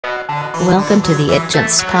Welcome to the It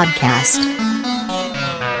Djents podcast.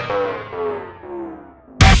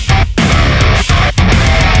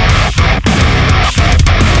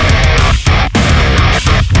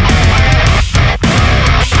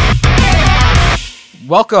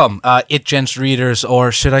 Welcome, It Djents readers,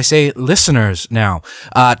 or should I say listeners now,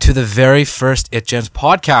 to the very first It Djents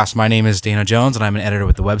podcast. My name is Dana Jones, and I'm an editor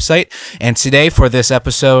with the website. And today, for this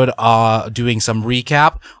episode, doing some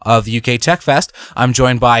recap of the UK Tech Fest, I'm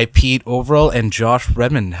joined by Pete Overell and Josh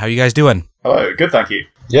Redmond. How are you guys doing? Hello, good, thank you.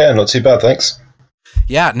 Yeah, not too bad, thanks.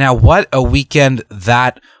 Yeah, now what a weekend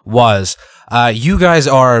that was. You guys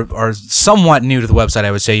are somewhat new to the website,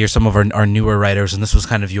 I would say. You're some of our newer writers, and this was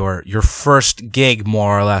kind of your first gig,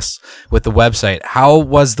 more or less, with the website. How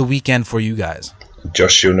was the weekend for you guys?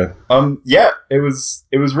 Josh, you know? Yeah, it was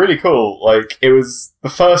really cool. Like, it was the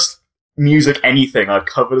first music anything I've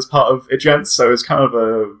covered as part of It Djents, so it was kind of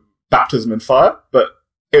a baptism in fire, but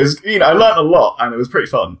it was, I learned a lot, and it was pretty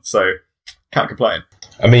fun, so can't complain.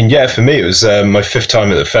 I mean, yeah, for me, it was my fifth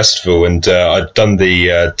time at the festival, and I'd done the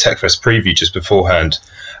TechFest preview just beforehand.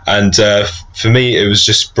 And for me, it was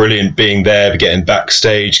just brilliant being there, getting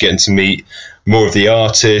backstage, getting to meet more of the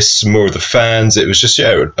artists, more of the fans. It was just,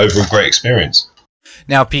 overall great experience.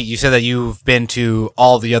 Now, Pete, you said that you've been to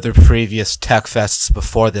all the other previous Tech Fests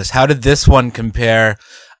before this. How did this one compare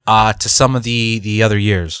to some of the other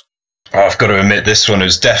years? I've got to admit, this one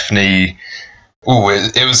was definitely...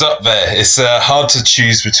 it was up there. It's hard to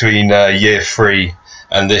choose between year 3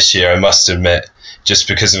 and this year, I must admit, just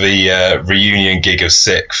because of the reunion gig of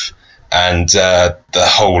 6th and the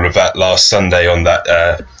whole of that last Sunday on that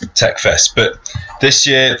Tech Fest. But this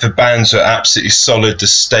year, the bands were absolutely solid. The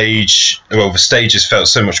stages felt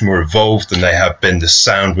so much more evolved than they have been. The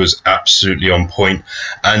sound was absolutely on point.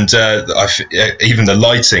 And even the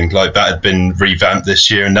lighting, like that had been revamped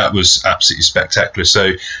this year, and that was absolutely spectacular.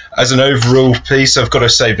 So as an overall piece, I've got to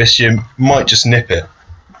say this year might just nip it.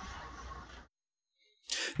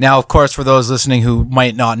 Now, of course, for those listening who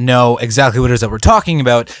might not know exactly what it is that we're talking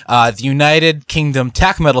about, the United Kingdom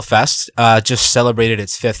Tech Metal Fest just celebrated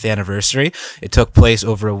its 5th anniversary. It took place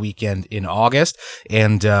over a weekend in August,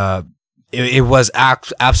 and it was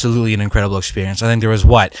absolutely an incredible experience. I think there was,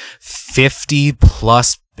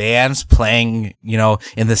 50-plus bands playing,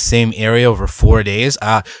 in the same area over 4 days.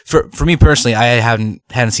 For me personally, I hadn't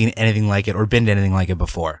seen anything like it or been to anything like it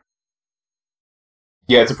before.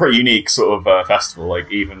 Yeah, it's a pretty unique sort of festival.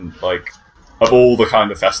 Like, even of all the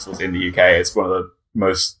kind of festivals in the UK, it's one of the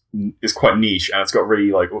most. It's quite niche, and it's got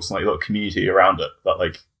really also a little community around it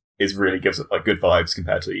that is really gives it good vibes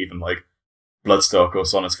compared to even Bloodstock or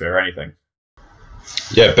Sonosphere or anything.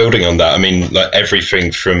 Yeah, building on that, I mean,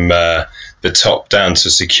 everything from the top down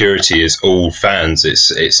to security is all fans.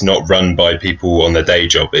 It's not run by people on their day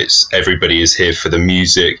job. It's everybody is here for the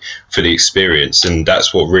music, for the experience, and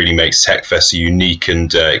that's what really makes TechFest a unique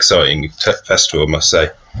and exciting festival, I must say.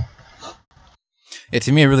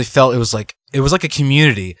 To me, it really felt it was like a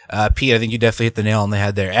community. Pete, I think you definitely hit the nail on the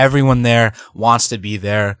head there. Everyone there wants to be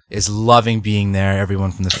there, is loving being there.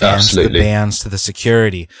 Everyone from the fans to the bands to the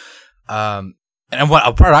security. And what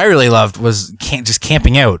a part I really loved was just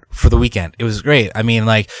camping out for the weekend. It was great. I mean,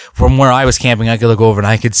 from where I was camping, I could look over and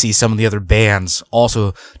I could see some of the other bands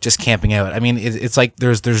also just camping out. I mean, it's like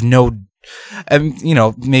there's no,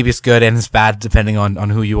 maybe it's good and it's bad depending on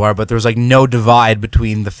who you are, but there was no divide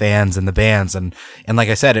between the fans and the bands. And like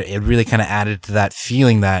I said, it really kind of added to that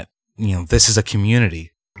feeling that, this is a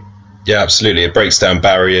community. Yeah, absolutely. It breaks down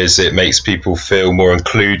barriers. It makes people feel more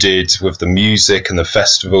included with the music and the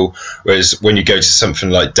festival. Whereas when you go to something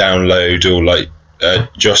like Download or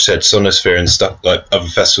Josh said, Sonosphere and stuff, like other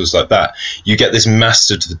festivals like that, you get this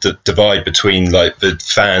massive divide between the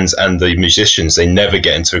fans and the musicians. They never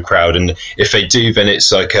get into a crowd. And if they do, then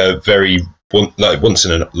it's a very once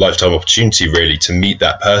in a lifetime opportunity really to meet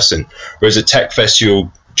that person. Whereas at TechFest,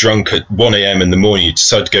 you're drunk at 1 a.m. in the morning, you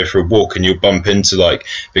decide to go for a walk and you'll bump into the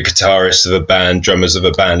guitarists of a band, drummers of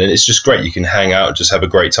a band, and it's just great. You can hang out and just have a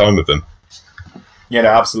great time with them. Yeah, no,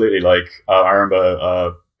 absolutely. I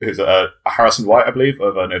remember who's Harrison White, I believe,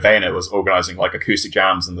 of Novena was organising acoustic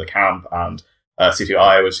jams in the camp, and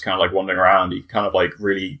C2I was kind of wandering around. You kind of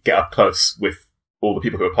really get up close with all the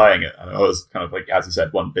people who were playing it, and it was kind of as you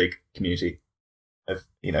said, one big community of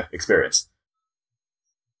experience.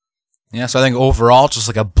 Yeah, so I think overall,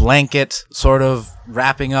 just a blanket sort of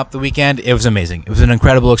wrapping up the weekend, it was amazing. It was an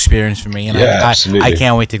incredible experience for me, and I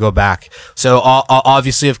can't wait to go back. So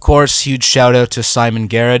obviously, of course, huge shout out to Simon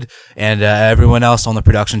Garrett and everyone else on the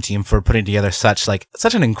production team for putting together such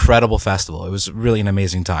an incredible festival. It was really an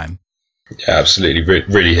amazing time. Yeah, absolutely.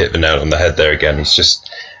 Really hit the nail on the head there again. It's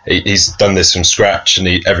just he's done this from scratch,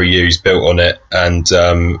 and every year he's built on it. And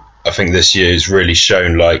I think this year has really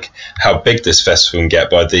shown like how big this festival can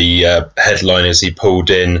get by the headliners he pulled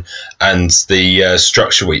in and the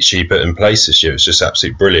structure which he put in place this year. It's just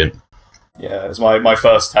absolutely brilliant. Yeah, it was my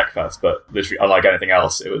first tech fest, but literally unlike anything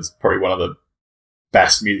else, it was probably one of the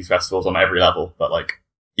best music festivals on every level that like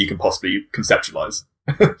you can possibly conceptualize.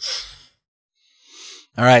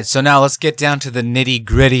 All right, so now let's get down to the nitty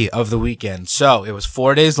gritty of the weekend. So it was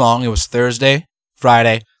 4 days long. It was Thursday,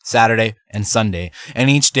 Friday, Saturday, and Sunday. And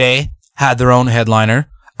each day had their own headliner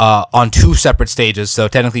on 2 separate stages. So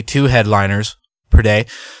technically 2 headliners per day,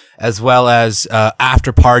 as well as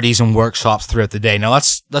after parties and workshops throughout the day. Now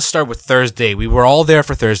let's start with Thursday. We were all there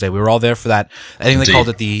for Thursday. We were all there for that. I think they called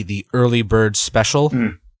it the early bird special.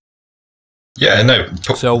 Mm. Yeah, no.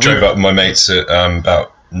 Drove up with my mates at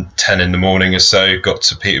about 10 in the morning or so. Got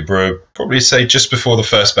to Peterborough, probably say just before the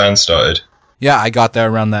first band started. Yeah, I got there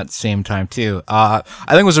around that same time too. I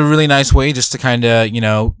think it was a really nice way just to kind of,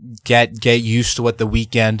 get used to what the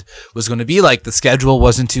weekend was going to be like. The schedule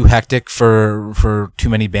wasn't too hectic for too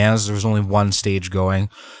many bands. There was only one stage going.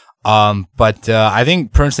 But I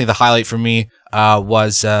think personally the highlight for me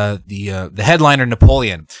was the headliner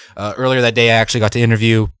Napoleon. Earlier that day I actually got to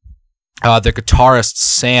interview the guitarist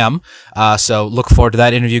Sam, so look forward to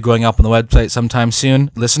that interview going up on the website sometime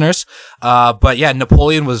soon, listeners. But yeah,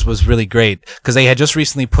 Napoleon was really great because they had just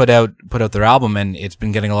recently put out their album, and it's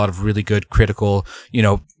been getting a lot of really good critical,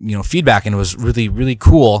 feedback, and it was really, really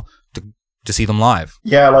cool to see them live.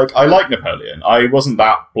 Yeah, like I like Napoleon. I wasn't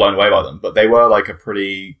that blown away by them, but they were like a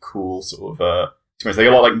pretty cool sort of. They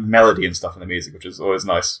got a lot of like melody and stuff in the music, which is always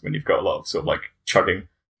nice when you've got a lot of sort of like chugging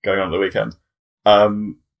going on at the weekend.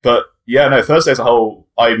 But yeah, no, Thursday as a whole,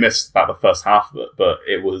 I missed about the first half of it, but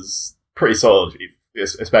it was pretty solid,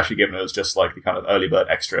 especially given it was just like the kind of early bird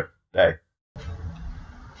extra day.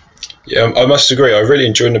 Yeah, I must agree. I really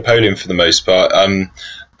enjoyed Napoleon for the most part.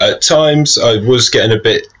 At times, I was getting a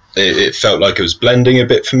bit. It felt like it was blending a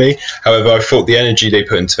bit for me. However, I thought the energy they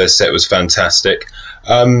put into their set was fantastic.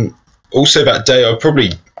 Also, that day, I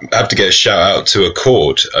probably have to get a shout out to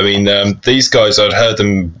Accord. I mean, these guys, I'd heard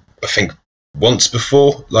them, I think, once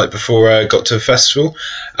before I got to a festival,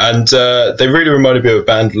 and they really reminded me of a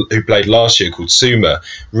band who played last year called Suma.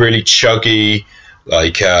 Really chuggy,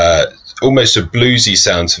 like almost a bluesy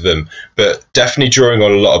sound to them, but definitely drawing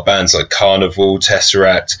on a lot of bands like Carnival,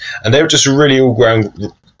 Tesseract, and they were just a really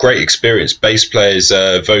all-round great experience. Bass players'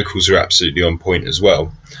 vocals are absolutely on point as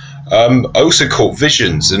well. I also caught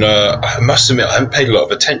Visions, and I must admit I haven't paid a lot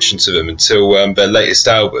of attention to them until their latest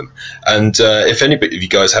album. And if anybody of you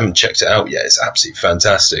guys haven't checked it out yet, it's absolutely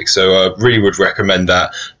fantastic. So I really would recommend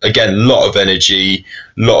that. Again, a lot of energy,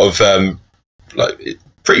 a lot of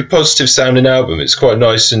pretty positive sounding album. It's quite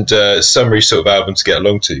nice and summary sort of album to get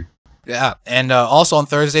along to. Yeah, and also on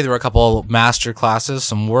Thursday there were a couple of master classes,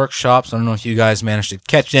 some workshops. I don't know if you guys managed to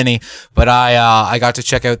catch any, but I got to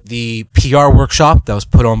check out the PR workshop that was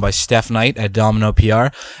put on by Steph Knight at Domino PR,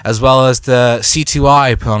 as well as the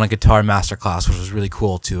C2I put on a guitar master class, which was really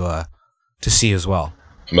cool to see as well.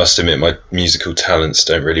 I must admit my musical talents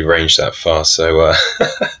don't really range that far, so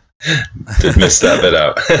did miss that bit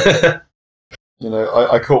out.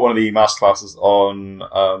 I caught one of the master classes on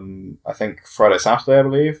I think Friday, Saturday, I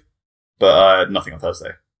believe. But nothing on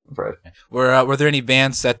Thursday, I'm afraid. Were there any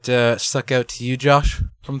bands that stuck out to you, Josh,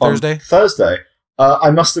 from Thursday? Thursday,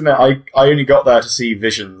 I must admit, I only got there to see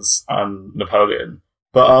Visions and Napoleon.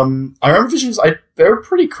 But I remember Visions, they were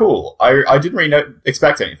pretty cool. I didn't really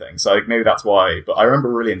expect anything, so maybe that's why. But I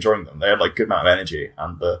remember really enjoying them. They had like good amount of energy,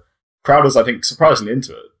 and the crowd was, I think, surprisingly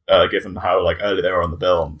into it, given how like early they were on the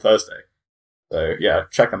bill on Thursday. So yeah,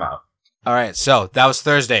 check them out. All right, so that was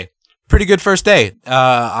Thursday. Pretty good first day.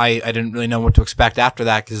 I didn't really know what to expect after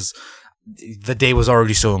that because the day was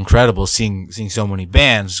already so incredible, seeing so many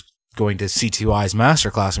bands, going to C2I's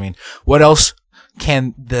masterclass. I mean, what else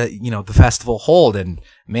can the festival hold? And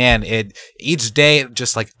man, each day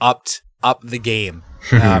just like upped the game.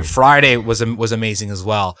 Friday was amazing as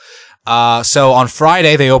well. So on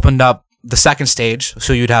Friday they opened up the second stage,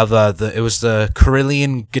 so you'd have it was the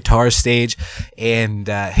Carillion guitar stage and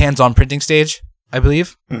hands-on printing stage, I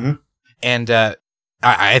believe. Mm-hmm. And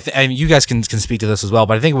I you guys can speak to this as well,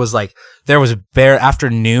 but I think it was like there was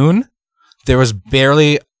afternoon. There was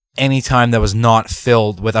barely any time that was not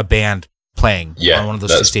filled with a band playing on one of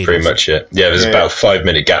those two stages. Pretty much it. Yeah, there's about a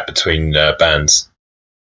 5-minute gap between bands.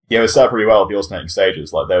 Yeah, it was set up pretty well with the alternating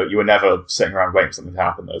stages. Like you were never sitting around waiting for something to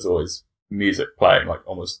happen. There was always music playing like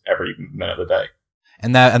almost every minute of the day.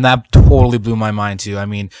 And that totally blew my mind too. I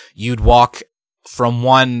mean, you'd walk from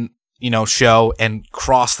one show and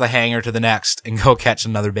cross the hangar to the next and go catch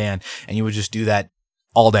another band. And you would just do that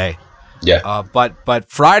all day. Yeah. But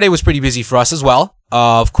Friday was pretty busy for us as well.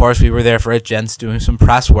 Of course, we were there for It Djents doing some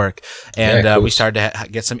press work, and we started to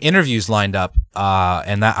get some interviews lined up.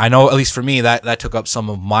 And that, I know, at least for me, that took up some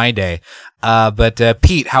of my day. But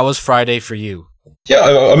Pete, how was Friday for you? Yeah,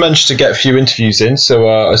 I managed to get a few interviews in. So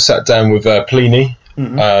I sat down with Pliny.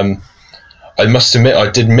 Mm-hmm. I must admit, I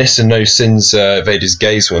did miss a No Sins Vader's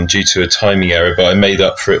Gaze one due to a timing error, but I made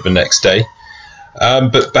up for it the next day.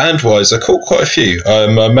 But band-wise, I caught quite a few.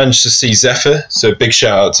 I managed to see Zephyr, so big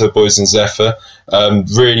shout-out to Boys and Zephyr.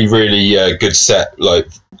 Really, really good set, like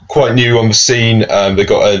quite new on the scene. They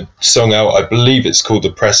got a song out, I believe it's called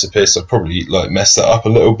The Precipice. I probably messed that up a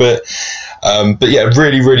little bit. But yeah,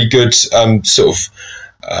 really, really good sort of...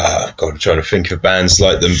 God, I'm trying to think of bands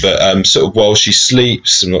like them, but sort of While She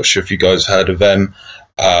Sleeps. I'm not sure if you guys have heard of them.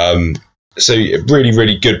 So yeah, really,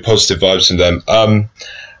 really good positive vibes from them.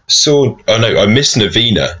 I missed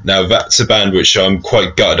Novena. Now that's a band which I'm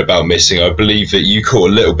quite gutted about missing. I believe that you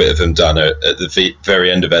caught a little bit of them done at the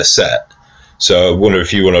very end of their set. So I wonder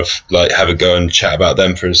if you want to have a go and chat about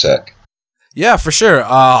them for a sec. Yeah, for sure.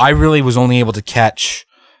 I really was only able to catch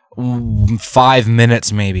 5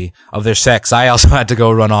 minutes maybe of their set, 'cause I also had to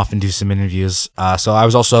go run off and do some interviews. So I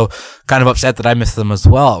was also kind of upset that I missed them as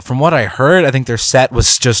well. From what I heard, I think their set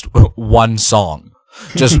was just one song.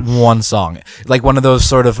 Just one song, like one of those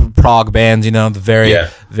sort of prog bands,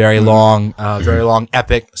 the very long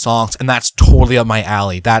epic songs, and that's totally up my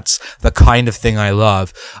alley. That's the kind of thing I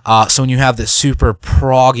love. So when you have this super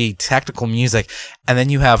proggy technical music, and then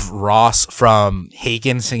you have Ross from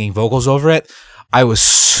Haken singing vocals over it, I was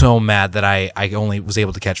so mad that I only was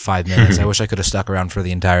able to catch 5 minutes. I wish I could have stuck around for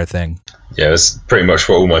the entire thing. Yeah, that's pretty much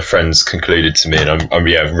what all my friends concluded to me, and I'm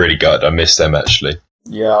really gutted. I missed them actually.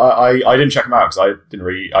 Yeah, I didn't check them out because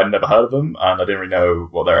I'd never heard of them, and I didn't really know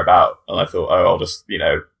what they're about. And I thought, I'll just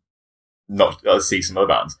not see some other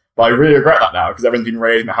bands. But I really regret that now because everyone's been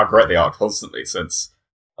raving about how great they are constantly since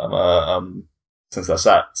they're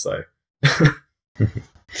set. So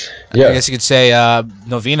yeah, I guess you could say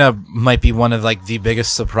Novena might be one of the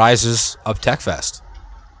biggest surprises of TechFest.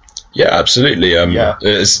 Yeah, absolutely.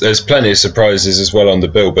 There's plenty of surprises as well on the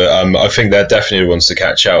bill, but I think they're definitely the ones to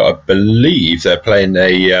catch out. I believe they're playing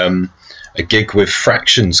a gig with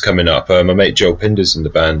Fractions coming up. My mate Joel Pinder's in the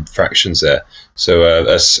band Fractions there, so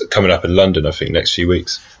that's coming up in London, I think, next few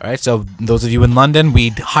weeks. All right, so those of you in London,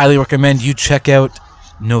 we'd highly recommend you check out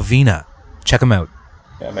Novena. Check them out.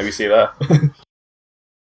 Yeah, maybe see you there.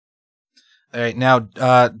 All right, now,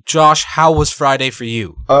 Josh, how was Friday for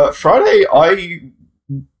you? Friday,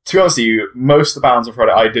 to be honest with you, most of the bands on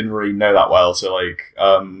Friday I didn't really know that well. So I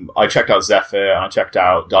checked out Zephyr and I checked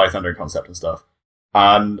out Die Thunder Concept and stuff,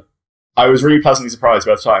 and I was really pleasantly surprised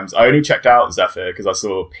both times. I only checked out Zephyr because I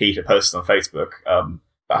saw Peter posted on Facebook about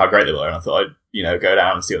how great they were, and I thought I'd go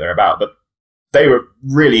down and see what they're about. But they were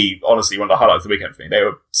really, honestly, one of the highlights of the weekend for me. They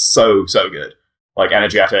were so good,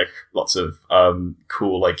 energetic, lots of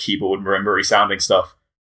cool keyboard marimba-y sounding stuff,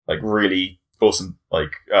 really awesome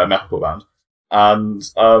metalcore band.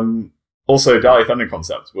 And also Die Thunder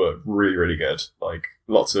Concepts were really, really good.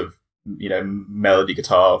 Lots of melody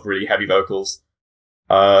guitar, really heavy vocals.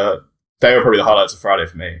 They were probably the highlights of Friday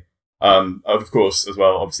for me. Of course, as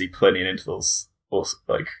well, obviously Pliny and Intervals also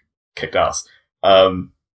kicked ass. But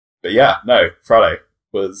yeah, no, Friday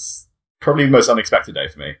was probably the most unexpected day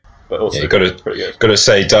for me. But also pretty good. Got to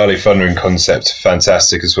say, Die Thunder and Concept,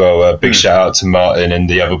 fantastic as well. Big shout out to Martin and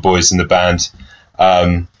the other boys in the band.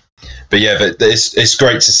 But yeah, it's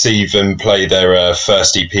great to see them play their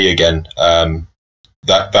first EP again.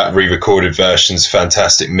 That re-recorded version's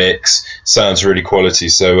fantastic mix, sounds really quality.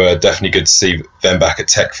 So definitely good to see them back at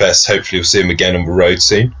TechFest. Hopefully we'll see them again on the road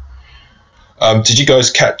soon. Did you guys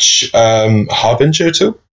catch Harbinger at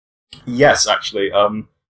all? Yes, actually. I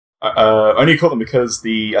only caught them because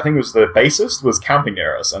I think it was the bassist was camping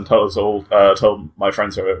near us and told my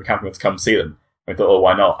friends who were camping with to come see them. I thought,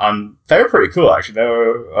 why not? And they were pretty cool, actually. They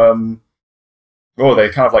were, they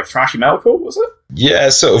kind of thrashy metalcore, was it? Yeah,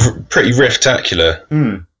 sort of pretty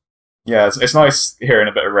riff-tacular. Yeah, it's nice hearing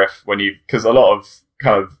a bit of riff because a lot of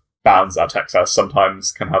kind of bands at TechFest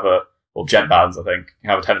sometimes can have gent bands, I think,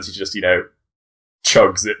 have a tendency to just,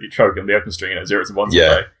 chug in the open string, zeros and ones.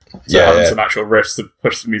 Yeah. So having some actual riffs to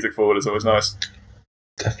push the music forward is always nice.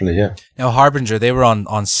 Definitely, yeah. Now, Harbinger, they were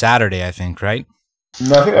on Saturday, I think, right?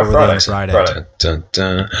 No, I think they're Friday. Dun, dun,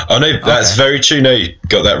 dun. Oh no, that's very true. No, you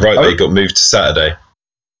got that right. They got moved to Saturday.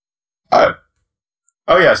 Oh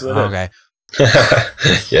yeah, so they did. Okay.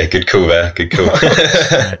 Yeah, good call there. Good call.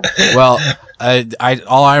 Right. Well,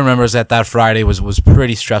 All I remember is that Friday was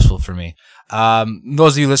pretty stressful for me.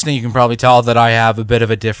 Those of you listening, you can probably tell that I have a bit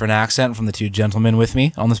of a different accent from the two gentlemen with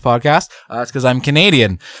me on this podcast. It's because I'm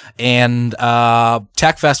Canadian, and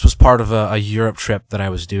TechFest was part of a Europe trip that I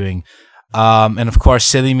was doing. And of course,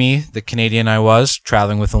 silly me, the Canadian I was,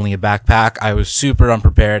 traveling with only a backpack, I was super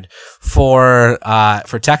unprepared for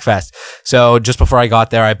TechFest. So just before I got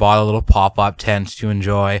there, I bought a little pop-up tent to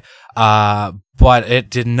enjoy. But it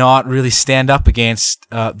did not really stand up against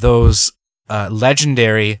those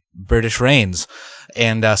legendary British rains.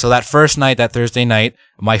 And so that first night, that Thursday night,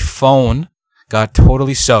 my phone got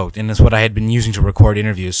totally soaked, and it's what I had been using to record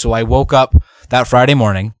interviews. So I woke up that Friday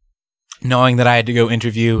morning knowing that I had to go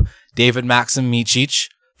interview David Maxim Micic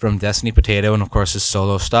from Destiny Potato and, of course, his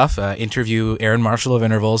solo stuff, interview Aaron Marshall of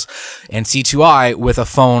Intervals, and C2I with a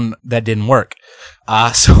phone that didn't work.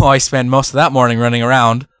 So I spent most of that morning running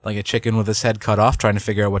around like a chicken with his head cut off, trying to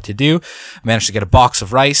figure out what to do. Managed to get a box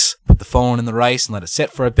of rice, put the phone in the rice, and let it sit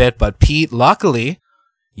for a bit. But Pete, luckily,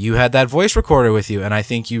 you had that voice recorder with you, and I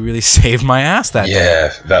think you really saved my ass that day.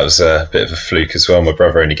 Yeah, that was a bit of a fluke as well. My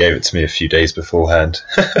brother only gave it to me a few days beforehand.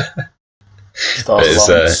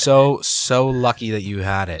 So lucky that you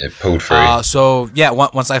had it. It pulled through. So yeah,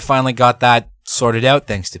 once I finally got that sorted out,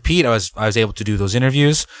 thanks to Pete, I was able to do those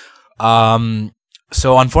interviews.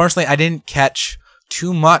 So unfortunately, I didn't catch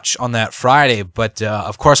too much on that Friday, but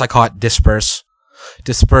of course I caught Disperse.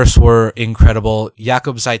 Disperse were incredible.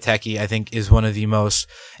 Jakub Zaiteki, I think, is one of the most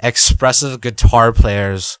expressive guitar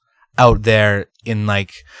players out there in,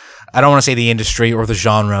 like, I don't want to say the industry or the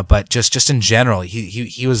genre, but just in general.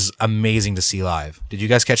 He was amazing to see live. Did you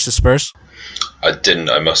guys catch Disperse? I didn't,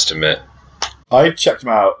 I must admit. I checked him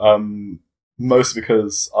out, mostly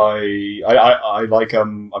because I like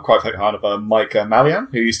I'm quite a fan of Mike Malian,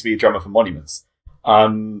 who used to be a drummer for Monuments.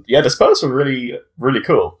 And yeah, the Spurs were really, really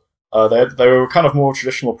cool. They were kind of more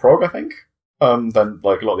traditional prog, I think, than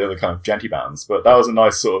like a lot of the other kind of genty bands. But that was a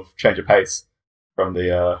nice sort of change of pace from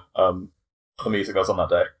the music that was on that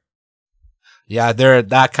day. Yeah,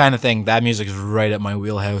 that kind of thing. That music is right up my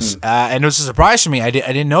wheelhouse. And it was a surprise for me. I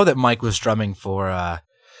didn't know that Mike was drumming for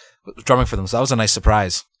them. So that was a nice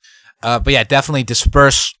surprise. But yeah, definitely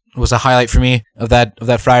Disperse was a highlight for me of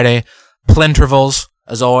that Friday. Plintervals.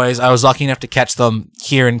 As always, I was lucky enough to catch them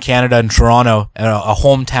here in Canada, in Toronto, at a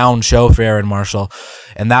hometown show for Aaron Marshall,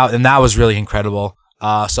 and that was really incredible.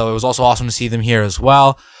 So it was also awesome to see them here as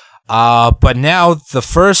well. But now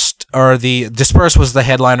the Disperse was the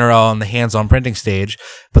headliner on the hands-on printing stage,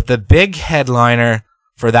 but the big headliner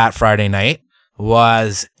for that Friday night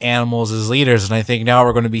was Animals as Leaders, and I think now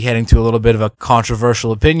we're going to be heading to a little bit of a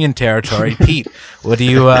controversial opinion territory. Pete, what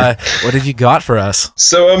have you got for us?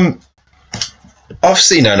 So I've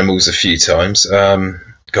seen Animals a few times.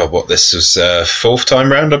 This was fourth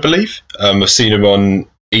time round, I believe. I've seen them on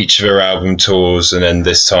each of their album tours, and then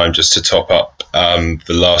this time just to top up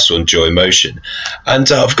the last one, Joy Motion.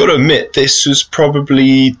 And I've got to admit, this was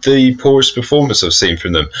probably the poorest performance I've seen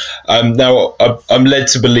from them. Now, I'm led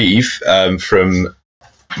to believe from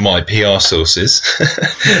my PR sources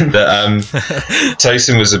that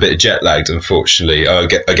Tosin was a bit jet lagged, unfortunately. I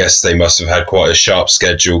guess they must have had quite a sharp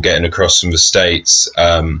schedule getting across from the States,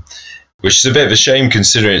 which is a bit of a shame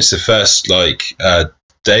considering it's the first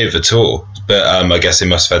day of the tour. But I guess they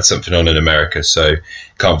must have had something on in America, so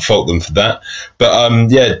can't fault them for that. But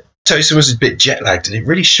Tosin was a bit jet lagged, and it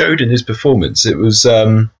really showed in his performance. It was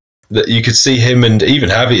that you could see him and even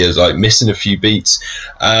Javier like missing a few beats.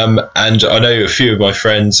 And I know a few of my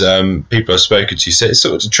friends, people I've spoken to, say it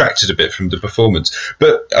sort of detracted a bit from the performance.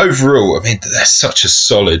 But overall, I mean, they're such a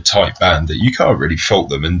solid, tight band that you can't really fault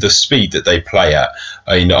them. And the speed that they play at,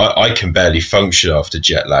 I can barely function after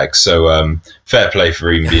jet lag. So fair play for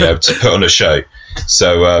even being able to put on a show.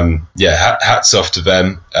 So hats off to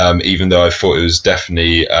them, even though I thought it was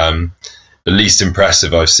definitely the least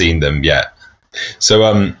impressive I've seen them yet. So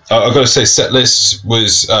I've got to say, Setlist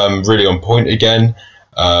was really on point again.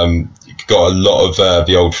 Got a lot of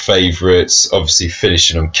the old favourites, obviously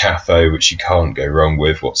finishing on Catho, which you can't go wrong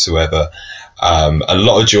with whatsoever. A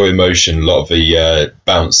lot of Joy Emotion, a lot of the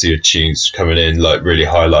bouncier tunes coming in, like really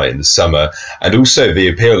highlighting the summer, and also the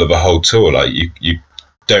appeal of a whole tour. Like you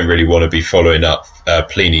don't really want to be following up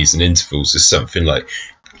Pliny's and Intervals as something like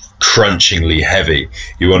crunchingly heavy.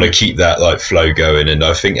 You want to keep that like flow going, and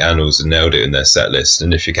I think Animals have nailed it in their set list.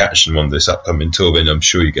 And if you're catching them on this upcoming tour, then I'm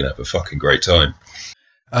sure you're gonna have a fucking great time.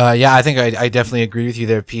 I think I definitely agree with you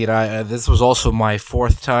there, Pete. This was also my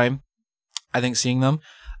fourth time, I think, seeing them,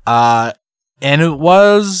 and it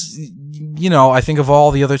was you know, I think of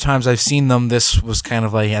all the other times I've seen them, this was kind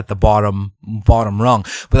of like at the bottom rung.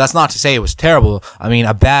 But that's not to say it was terrible. I mean,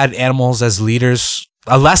 a bad Animals as Leaders,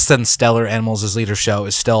 a less than stellar Animals as Leaders show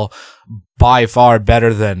is still by far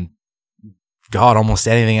better than, God, almost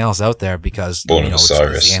anything else out there, because, you know,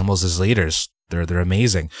 it's Animals as Leaders. They're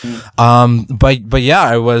amazing. But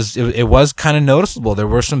yeah, it was kind of noticeable. There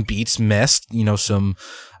were some beats missed, you know, some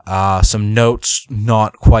notes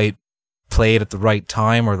not quite played at the right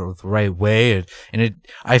time or the right way, and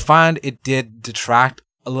I find it did detract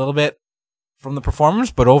a little bit from the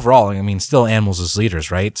performance, but overall, I mean, still Animals as Leaders,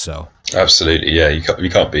 right? So absolutely, yeah, you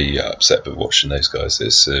can't be upset with watching those guys.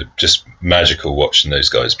 It's just magical watching those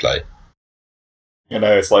guys play. You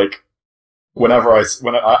know, it's like whenever I as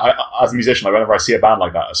a musician, like whenever I see a band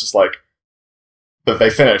like that, it's just like that they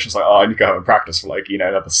finish. It's like, oh, I need to go home and practice for like, you know,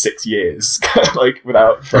 another 6 years, like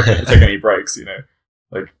without taking any breaks. You know,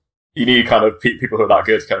 like you need kind of people who are that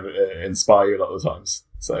good to kind of inspire you a lot of the times.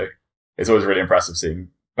 So it's always really impressive seeing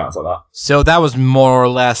bands like that. So that was more or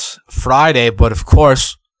less Friday, but of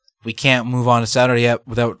course we can't move on to Saturday yet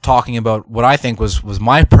without talking about what I think was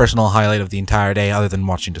my personal highlight of the entire day, other than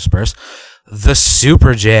watching Disperse, the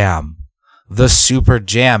Super Jam. The Super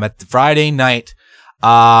Jam. At the Friday night,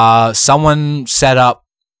 someone set up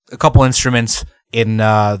a couple instruments in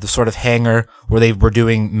the sort of hangar where they were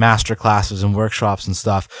doing master classes and workshops and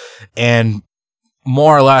stuff, and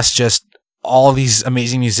more or less just all these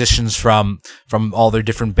amazing musicians from all their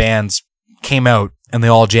different bands came out and they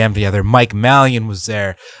all jammed together. Mike Mallion was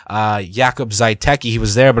there. Jakub Zajtecki, he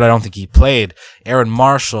was there, but I don't think he played. Aaron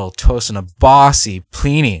Marshall, Tosin Abasi,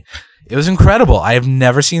 Plini. It was incredible. I have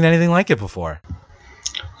never seen anything like it before.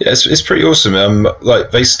 Yeah, it's pretty awesome.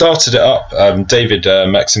 Like they started it up. David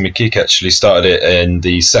Maximikik actually started it in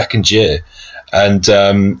the second year, and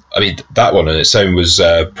I mean that one on its own was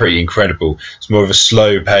pretty incredible. It's more of a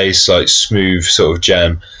slow pace, like smooth sort of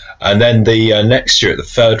jam. And then the next year, at the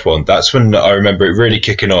third one, that's when I remember it really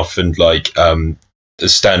kicking off and like the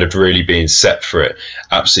standard really being set for it.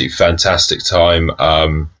 Absolutely fantastic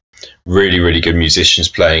time. Really, really good musicians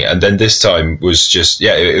playing. And then this time was just,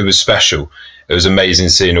 yeah, it was special. It was amazing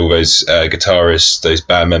seeing all those guitarists, those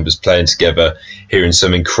band members playing together, hearing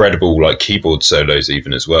some incredible like keyboard solos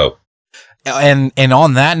even as well. And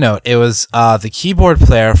on that note, it was the keyboard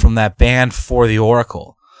player from that band For the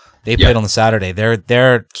Oracle. They played on the Saturday.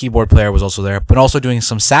 Their keyboard player was also there, but also doing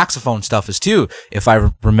some saxophone stuff as too, if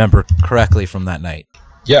I remember correctly from that night.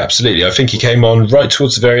 Yeah, absolutely. I think he came on right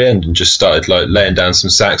towards the very end and just started like laying down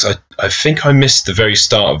some sax. I think I missed the very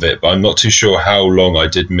start of it, but I'm not too sure how long I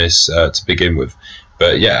did miss to begin with.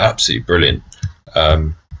 But yeah, absolutely brilliant.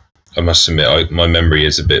 I must admit, my memory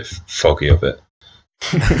is a bit foggy of it.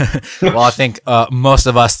 Well, I think most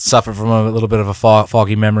of us suffer from a little bit of a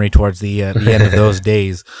foggy memory towards the end of those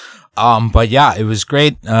days. But yeah, it was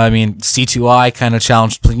great. I mean, C2I kind of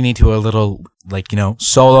challenged Plini to a little, like, you know,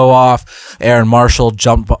 solo off. Aaron Marshall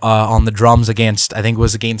jump on the drums against, I think it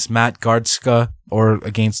was against Matt Gardska or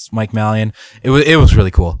against Mike Mallion. It was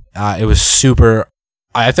really cool. It was super.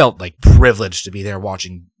 I felt like privileged to be there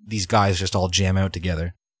watching these guys just all jam out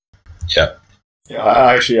together. Yeah. Yeah,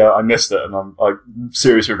 I missed it, and I'm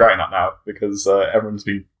seriously regretting that now because everyone's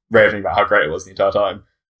been raving about how great it was the entire time.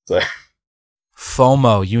 So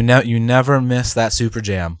FOMO, you never miss that Super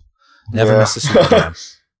Jam. Never miss the Super Jam.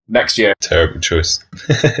 Next year. Terrible choice.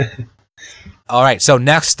 All right, so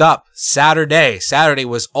next up, Saturday. Saturday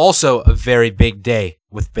was also a very big day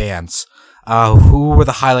with bands. Who were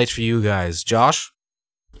the highlights for you guys? Josh?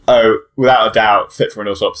 Oh, without a doubt, Fit for an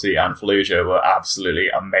Autopsy and Fallujah were absolutely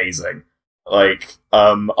amazing. Like,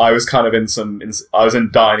 I was kind of I was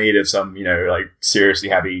in dire need of some, you know, like seriously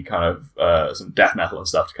heavy kind of some death metal and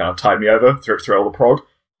stuff to kind of tide me over through all the prog,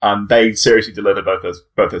 and they seriously delivered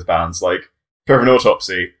both those bands. Like, Fit for an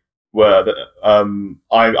Autopsy were I've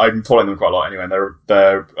been following them quite a lot anyway. And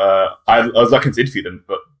I was lucky to interview them,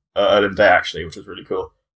 but earlier in the day actually, which was really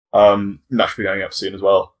cool. That should be going up soon as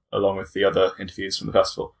well, along with the other interviews from the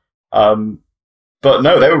festival. But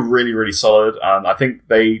no, they were really, really solid, and I think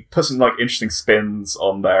they put some like interesting spins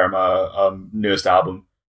on their newest album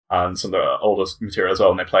and some of their older material as well.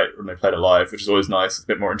 When they played it live, which is always nice. It's a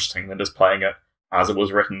bit more interesting than just playing it as it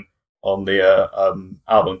was written on the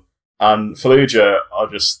album. And Fallujah are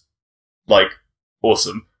just like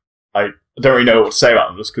awesome. I don't really know what to say about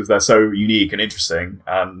them just because they're so unique and interesting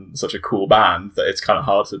and such a cool band that it's kind of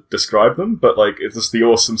hard to describe them. But like, it's just the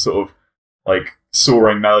awesome sort of like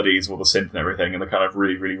soaring melodies with the synth and everything, and the kind of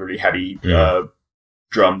really, really, really heavy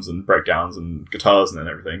drums and breakdowns and guitars and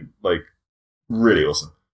everything. Like, really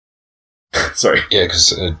awesome. Sorry. Yeah,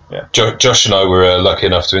 because Josh and I were lucky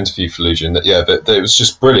enough to interview Fallujah, and it was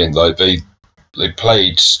just brilliant. Like they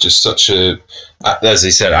played just such a, as they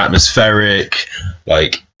said, atmospheric,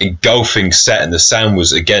 like engulfing set, and the sound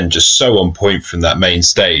was again just so on point from that main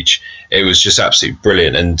stage. It was just absolutely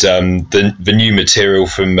brilliant, and the new material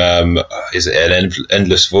from is it an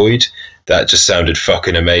Endless Void, that just sounded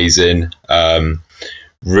fucking amazing.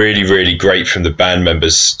 Really, really great from the band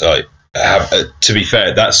members. Like, to be fair,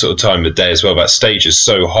 at that sort of time of day as well, that stage is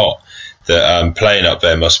so hot that playing up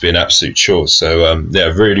there must be an absolute chore. So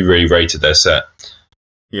really, really rated their set.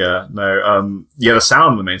 Yeah, no, the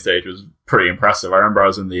sound on the main stage was pretty impressive. I remember I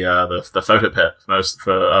was in the photo pit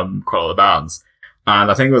for quite a lot of bands,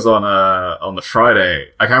 and I think it was on the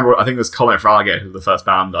Friday. I can't remember. I think it was Colin for Alligator, the first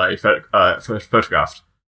band I photographed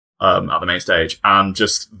at the main stage, and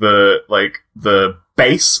just the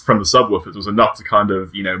bass from the subwoofers was enough to kind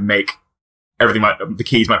of make everything, the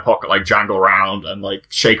keys in my pocket like jangle around and like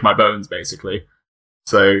shake my bones basically.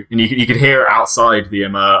 So, and you could hear outside the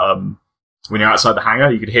when you're outside the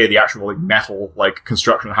hangar, you could hear the actual like metal like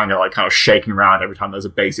construction hangar like kind of shaking around every time there's a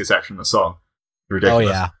bassy section in the song.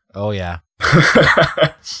 Ridiculous. Oh yeah.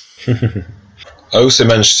 I also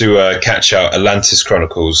managed to catch out Atlantis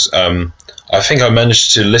Chronicles. I think I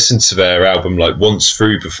managed to listen to their album like once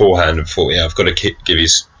through beforehand and thought, I've got to give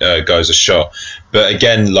these guys a shot. But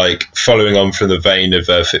again, like following on from the vein of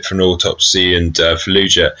Fit for an Autopsy and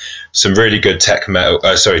Fallujah, some really good tech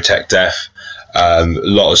death, a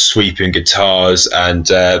lot of sweeping guitars, and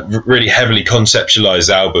really heavily conceptualized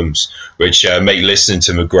albums, which make listening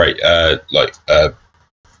to them a great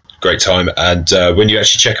time. And when you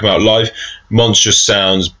actually check them out live, monstrous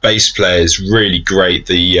sounds, bass players really great.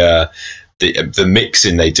 The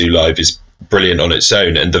mixing they do live is brilliant on its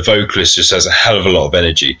own, and the vocalist just has a hell of a lot of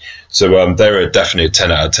energy. So they're definitely a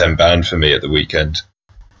 10 out of 10 band for me at the weekend.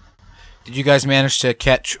 Did you guys manage to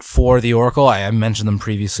catch For the Oracle? I mentioned them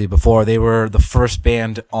previously before. They were the first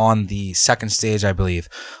band on the second stage, I believe,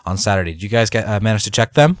 on Saturday. Did you guys manage to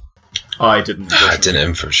check them? I didn't. I didn't,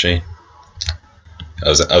 unfortunately. I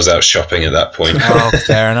was out shopping at that point. Oh,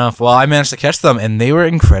 fair enough. Well, I managed to catch them, and they were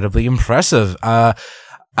incredibly impressive.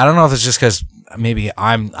 I don't know if it's just because maybe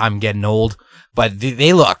I'm getting old, but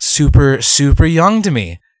they looked super, super young to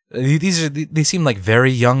me. They seem like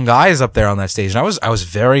very young guys up there on that stage, and I was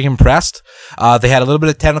very impressed. They had a little bit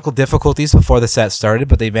of technical difficulties before the set started,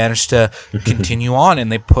 but they managed to continue on,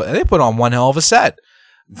 and they put on one hell of a set.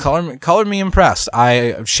 Colored me impressed.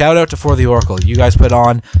 I shout out to For the Oracle. You guys put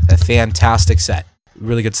on a fantastic set.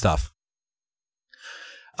 Really good stuff.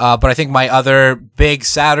 But I think my other big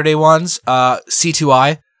Saturday ones,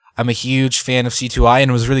 C2I. I'm a huge fan of C2I, and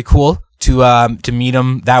it was really cool to meet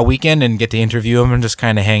him that weekend and get to interview him and just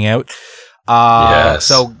kind of hang out. Yes.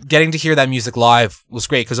 So getting to hear that music live was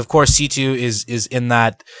great because, of course, C2 is in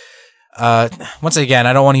that. Once again,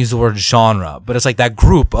 I don't want to use the word genre, but it's like that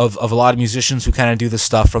group of a lot of musicians who kind of do this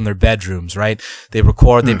stuff from their bedrooms, right? They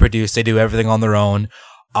record, they produce, they do everything on their own.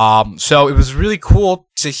 So it was really cool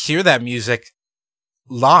to hear that music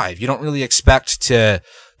live. You don't really expect to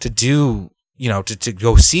do, to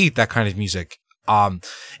go see that kind of music. And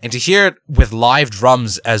to hear it with live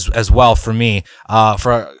drums as well for me,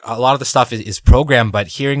 for a lot of the stuff is programmed, but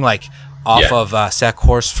hearing like off of Sec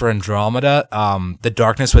Horse for Andromeda, The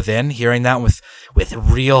Darkness Within, hearing that with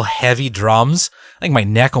real heavy drums, I think my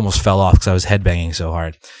neck almost fell off because I was headbanging so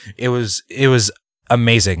hard. It was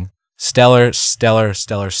amazing. Stellar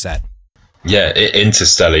set. Yeah,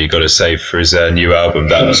 Interstellar, you got to say, for his new album,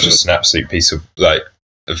 that was just an absolute piece of, like,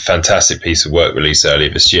 a fantastic piece of work released earlier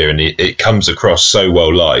this year, and it comes across so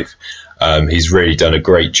well live. He's really done a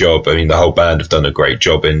great job. I mean, the whole band have done a great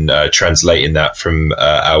job in translating that from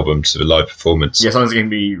album to the live performance. Yeah, sometimes it can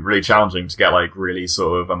be really challenging to get like really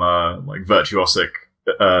sort of like virtuosic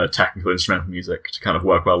technical instrumental music to kind of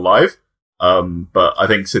work well live. But I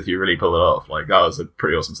think Cynthia really pulled it off. Like, that was a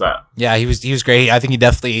pretty awesome set. Yeah, he was great. I think he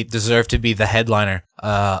definitely deserved to be the headliner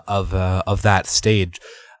of that stage.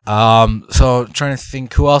 So trying to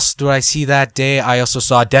think, who else do I see that day? I also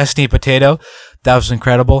saw Destiny Potato. That was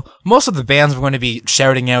incredible. Most of the bands we're going to be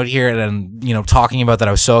shouting out here and talking about that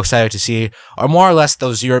I was so excited to see are more or less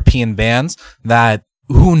those European bands that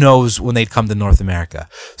who knows when they'd come to North America.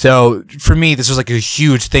 So for me, this was like a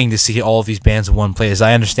huge thing to see all of these bands in one place.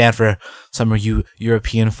 I understand for some of you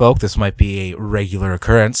European folk, this might be a regular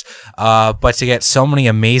occurrence. But to get so many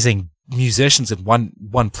amazing musicians in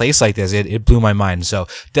one place like this, it blew my mind. So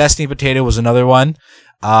Destiny Potato was another one.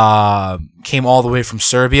 Came all the way from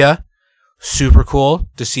Serbia. Super cool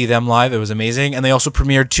to see them live. It was amazing. And they also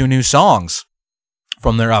premiered 2 new songs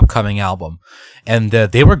from their upcoming album. And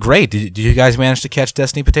they were great. Did you guys manage to catch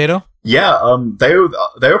Destiny Potato? Yeah, they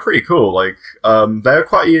were pretty cool. Like, they're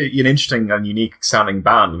quite an interesting and unique sounding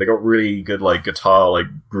band. They got really good like guitar, like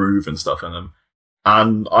groove and stuff in them.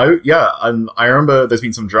 And I remember there's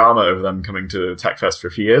been some drama over them coming to TechFest for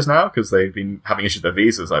a few years now because they've been having issues with their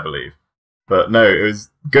visas, I believe. But no, it was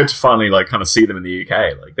good to finally like kind of see them in the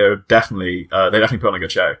UK. Like they definitely put on a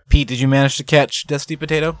good show. Pete, did you manage to catch Dusty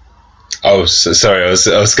Potato? Oh, sorry. I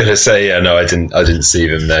was going to say, no, I didn't see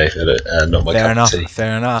them. No, not my cup of tea.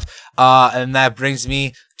 Fair enough. And that brings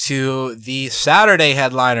me to the Saturday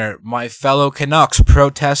headliner, my fellow Canucks,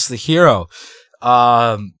 Protest the Hero.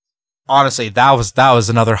 Honestly, that was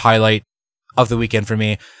another highlight of the weekend for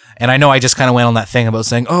me. And I know I just kind of went on that thing about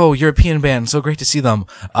saying, "Oh, European band, so great to see them."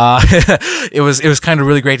 It was kind of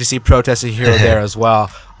really great to see Protest the Hero there as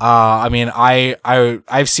well. I mean,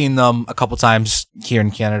 I've seen them a couple times here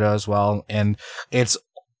in Canada as well, and it's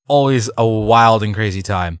always a wild and crazy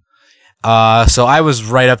time. So I was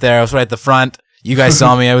right up there. I was right at the front. You guys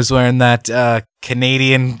saw me. I was wearing that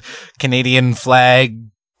Canadian flag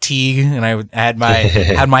tee, and I had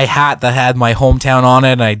my hat that had my hometown on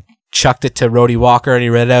it, and I chucked it to Rhodey Walker, and he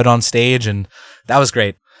read it out on stage, and that was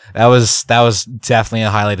great. That was definitely a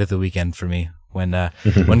highlight of the weekend for me. He's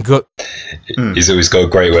always got a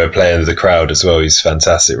great way of playing with the crowd as well. He's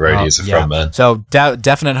fantastic, Rhodey, as a front man. So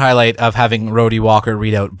definite highlight of having Rhodey Walker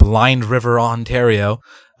read out Blind River, Ontario,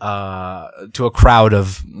 to a crowd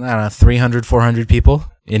of, I don't know, 300, 400 people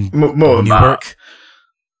in more Newark.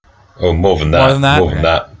 Oh, more than that. More than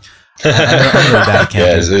that.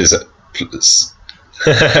 It's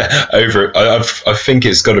over. I think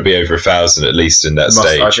it's got to be over 1,000 at least in that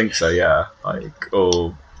stage. I think so. Yeah.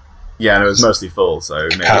 Yeah, and it was mostly full. So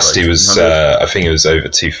maybe capacity was. I think it was over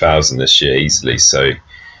 2,000 this year easily. So.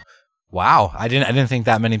 Wow, I didn't think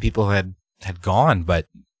that many people had gone, but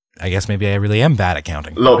I guess maybe I really am bad at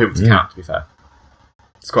counting. A lot of people to count, to be fair.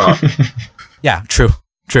 It's quite hard. Yeah, true.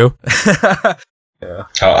 Yeah.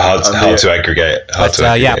 Hard to aggregate.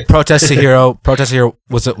 Yeah, Protest the Hero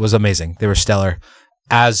was amazing. They were stellar,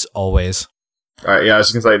 as always. All right, yeah, I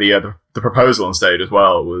was just gonna say the proposal on stage as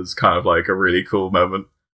well was kind of like a really cool moment.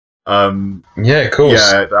 Yeah, cool.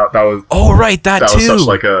 Yeah, that was. Oh, right, that too. Was such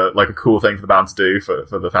like a cool thing for the band to do for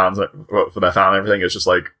the fans, for their fan and everything. It's just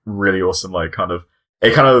like really awesome. Like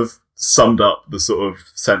it kind of summed up the sort of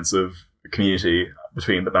sense of community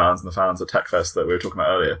between the bands and the fans at TechFest that we were talking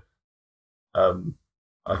about earlier. I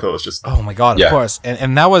thought it was just. Oh my god! Of course,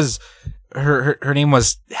 and that was her name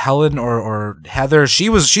was Helen or Heather.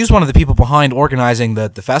 She's one of the people behind organizing the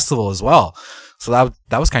festival as well. So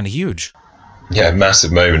that was kind of huge. Yeah,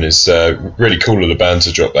 massive moment. It's really cool of the band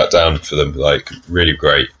to drop that down for them. Like really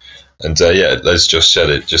great. And as Josh said,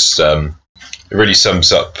 it just it really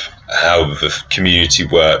sums up how the community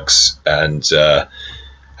works and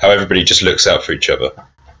how everybody just looks out for each other.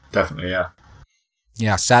 Definitely, yeah.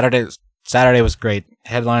 Yeah, Saturday was great.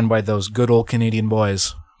 Headlined by those good old Canadian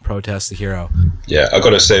boys, Protest the Hero. Yeah, I've got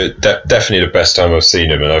to say, definitely the best time I've seen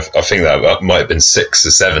him, and I think that might have been 6 or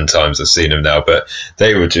 7 times I've seen him now, but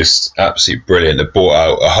they were just absolutely brilliant. They brought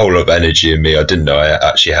out a whole lot of energy in me. I didn't know I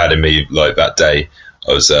actually had in me like that day.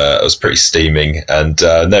 I was pretty steaming, and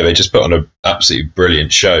they just put on an absolutely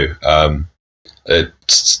brilliant show.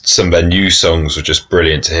 Some of their new songs were just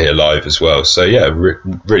brilliant to hear live as well. So yeah,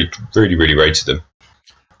 really rated them.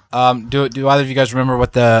 Do either of you guys remember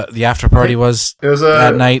what the after party was? It was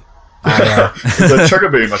that night. It was a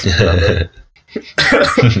Chugga-Boom, I think.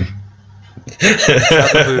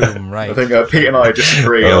 Chugga-Boom, right? I think Pete and I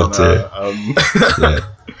disagree on.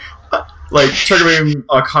 Like Chugga-Boom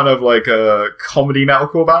are kind of like a comedy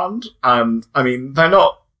metalcore band, and I mean they're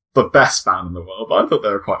not the best band in the world, but I thought they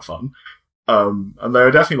were quite fun. And they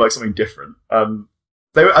were definitely like something different.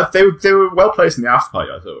 They were well placed in the after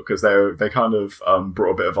party, I thought, because they kind of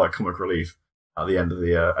brought a bit of like comic relief at the end of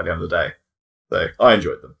the day. So I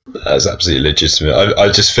enjoyed them. That's absolutely legitimate. I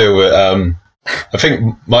just feel that I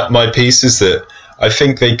think my piece is that I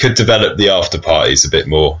think they could develop the after parties a bit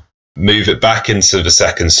more, move it back into the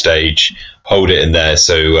second stage, hold it in there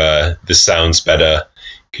so the sound's better.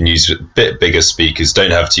 Can use a bit bigger speakers.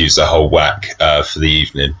 Don't have to use the whole whack for the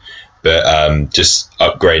evening. But just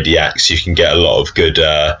upgrade the acts. You can get a lot of good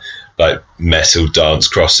like metal dance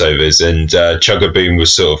crossovers, and Chugga-Boom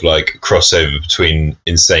was sort of like a crossover between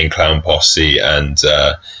Insane Clown Posse and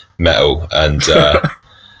metal, and I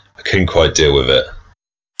couldn't quite deal with it.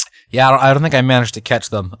 Yeah, I don't think I managed to catch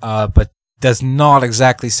them, but does not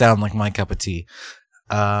exactly sound like my cup of tea.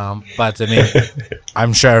 But I mean,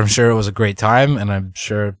 I'm sure it was a great time, and I'm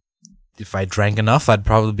sure if I drank enough, I'd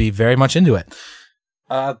probably be very much into it.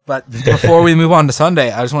 But before we move on to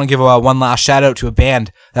Sunday, I just want to give one last shout out to a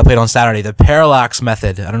band that played on Saturday, the Parallax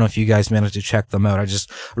Method. I don't know if you guys managed to check them out.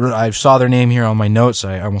 I saw their name here on my notes.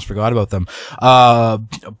 I almost forgot about them.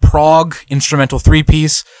 Prog instrumental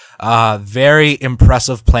 3-piece. Very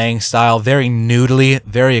impressive playing style, very noodly,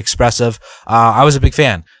 very expressive. I was a big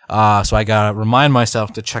fan. So I gotta remind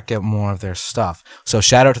myself to check out more of their stuff. So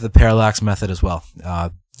shout out to the Parallax Method as well.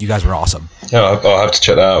 You guys were awesome. Yeah, I'll have to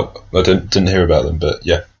check that out. I didn't hear about them, but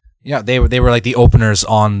yeah. Yeah, they were like the openers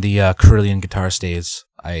on the Carillion guitar stage,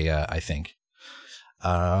 I think.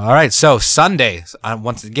 All right, so Sunday,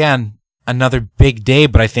 once again, another big day,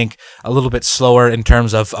 but I think a little bit slower in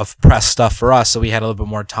terms of press stuff for us, so we had a little bit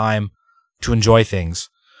more time to enjoy things.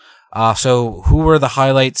 So who were the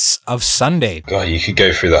highlights of Sunday? God, you could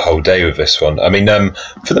go through the whole day with this one. I mean,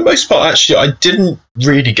 for the most part, actually, I didn't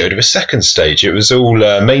really go to a second stage. It was all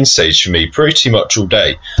main stage for me, pretty much all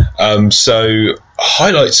day. So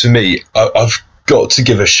highlights for me, I've got to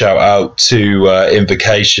give a shout out to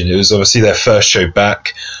Invocation. It was obviously their first show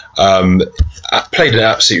back. Played an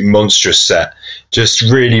absolute monstrous set. Just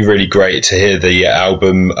really, really great to hear the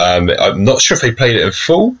album. I'm not sure if they played it in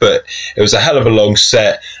full, but it was a hell of a long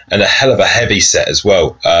set and a hell of a heavy set as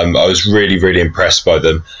well. I was really, really impressed by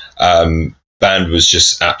them. Band was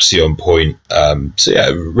just absolutely on point. So yeah,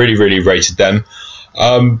 really, really rated them.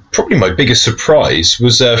 Probably my biggest surprise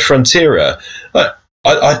was Frontiera.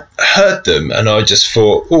 I heard them and I just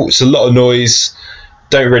thought, oh, it's a lot of noise.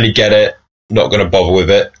 Don't really get it. Not going to bother with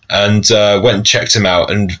it, and went and checked him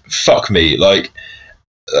out, and fuck me, like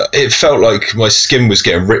it felt like my skin was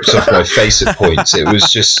getting ripped off my face at points. It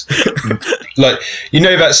was just like, you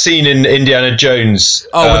know that scene in Indiana Jones,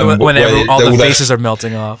 when all the faces are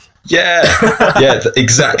melting off. Yeah,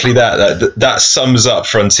 exactly that. That sums up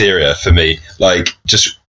Frontiera for me. Like,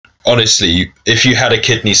 just honestly, if you had a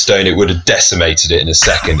kidney stone, it would have decimated it in a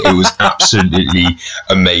second. It was absolutely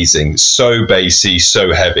amazing. So bassy,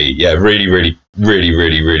 so heavy. Yeah, really, really, really,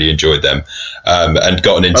 really, really enjoyed them. And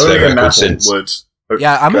gotten into their record since.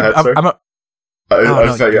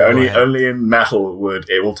 Only in metal would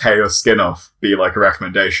 "It Will Tear Your Skin Off" be like a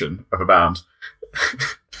recommendation of a band.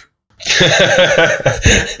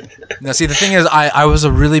 Now, see, the thing is, I was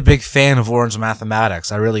a really big fan of Orange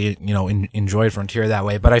Mathematics. I really, enjoyed Frontier that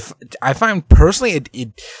way. But I find personally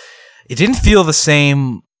it didn't feel the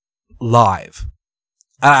same live.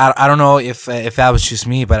 I don't know if that was just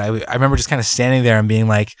me, but I remember just kind of standing there and being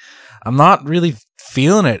like, I'm not really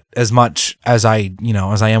feeling it as much as I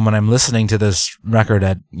am when I'm listening to this record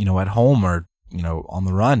at home or on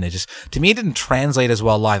the run. It just, to me, it didn't translate as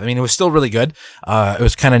well live. I mean, it was still really good. It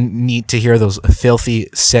was kind of neat to hear those filthy,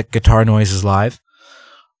 sick guitar noises live.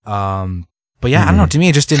 But yeah, I don't know. To me,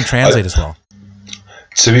 it just didn't translate as well.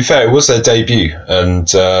 To be fair, it was their debut, and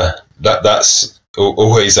that's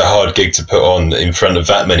always a hard gig to put on in front of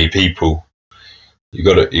that many people. You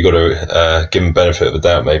got to give them benefit of the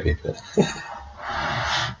doubt, maybe.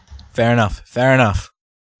 Fair enough.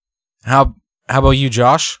 How about you,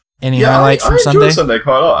 Josh? Any highlights from Sunday? I enjoyed Sunday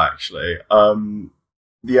quite a lot, actually. I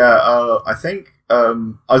think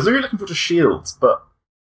I was really looking forward to Shields, but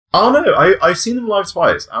I don't know. I've seen them live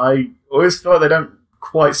twice, and I always feel like they don't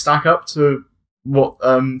quite stack up to what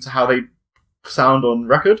to how they sound on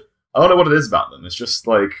record. I don't know what it is about them. It's just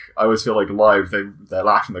like, I always feel like live they're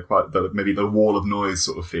lacking maybe the wall of noise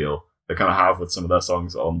sort of feel they kind of have with some of their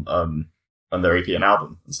songs on their EP and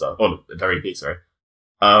album and stuff. Oh, their EP, sorry.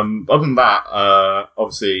 Other than that,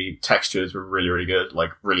 obviously textures were really, really good,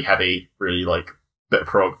 like really heavy, really like bit of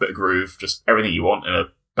prog, bit of groove, just everything you want in a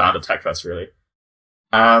band of Techfest, really.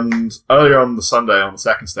 And earlier on the Sunday, on the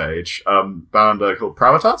second stage, band called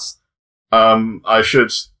Pravitas. I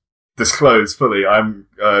should disclose fully, I'm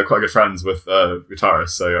quite good friends with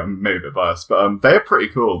guitarists, so I'm maybe a bit biased, but they're pretty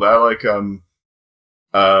cool. They're like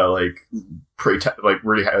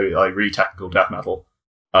really heavy, like really technical death metal.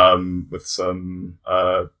 With some,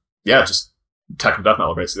 just technical death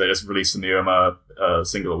metal, basically. They just released a new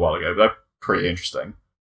single a while ago. They're pretty interesting.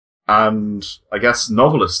 And I guess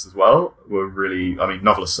Novelists as well were really,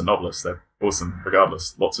 Novelists are novelists. They're awesome,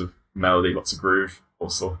 regardless. Lots of melody, lots of groove,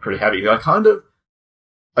 also pretty heavy.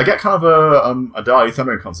 I get kind of a Dark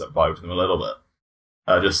Thundering concept vibe with them a little bit.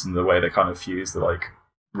 Just in the way they kind of fuse the, like,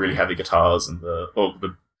 really heavy guitars and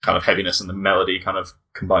the kind of heaviness and the melody kind of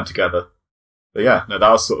combined together. But yeah, no, that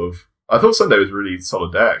was sort of... I thought Sunday was a really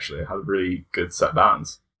solid day, actually. It had a really good set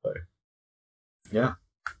bands. So, yeah.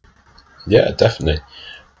 Yeah, definitely.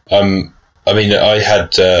 I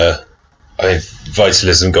had...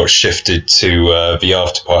 Vitalism got shifted to the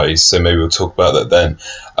after parties, so maybe we'll talk about that then.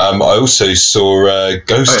 I also saw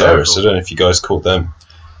Ghost Iris. Cool. I don't know if you guys caught them.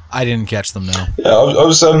 I didn't catch them, no. Yeah, I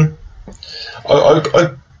was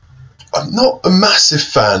I'm not a massive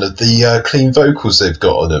fan of the clean vocals they've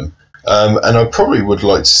got on them, and I probably would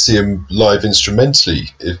like to see them live instrumentally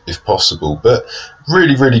if possible. But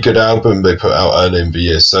really, really good album they put out early in the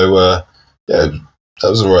year. So yeah, that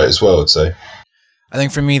was alright as well, I'd say. I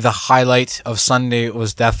think for me, the highlight of Sunday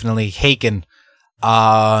was definitely Haken.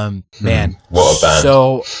 Man, what a band!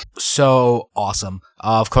 So awesome.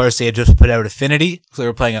 Of course, they had just put out Affinity, so they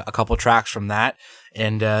were playing a couple tracks from that.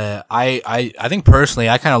 And I think personally,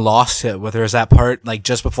 I kind of lost it. Whether it was that part like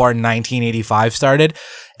just before 1985 started,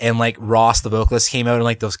 and like Ross, the vocalist, came out in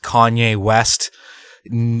like those Kanye West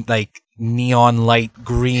like neon light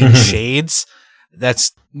green shades. That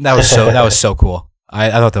was so cool. I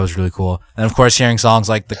thought that was really cool. And of course, hearing songs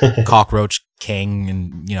like the Cockroach King,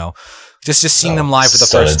 and just seeing them live for the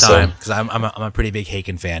first time, because I'm a pretty big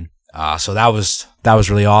Haken fan. So that was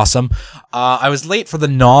really awesome. I was late for the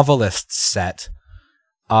Novelists set.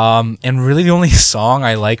 And really the only song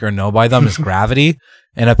I like or know by them is Gravity,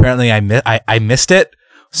 and apparently I missed it.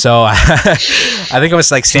 So I think I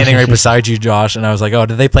was like standing right beside you, Josh, and I was like, "Oh,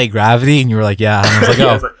 did they play Gravity?" And you were like, "Yeah." And I was like,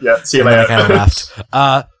 "Oh, yeah." See you later. I kind of left.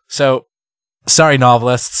 So sorry,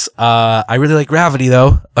 Novelists. I really like Gravity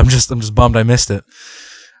though. I'm just bummed I missed it.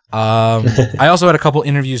 I also had a couple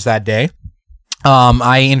interviews that day.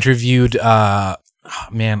 I interviewed.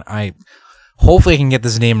 Hopefully I can get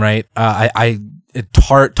this name right.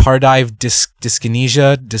 Tardive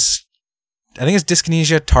dyskinesia. I think it's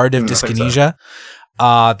dyskinesia. Tardive dyskinesia.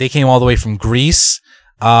 So. They came all the way from Greece.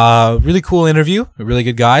 Really cool interview. Really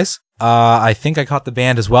good guys. I think I caught the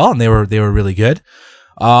band as well, and they were really good.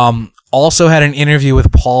 Also had an interview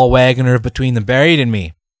with Paul Wagner of Between the Buried and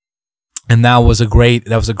Me, and that was a great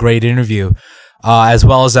interview. As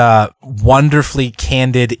well as a wonderfully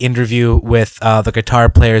candid interview with the guitar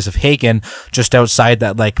players of Haken just outside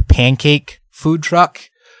that like pancake food truck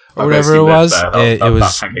or whatever it was. It was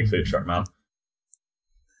that pancake food truck, man.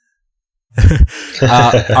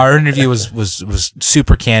 Our interview was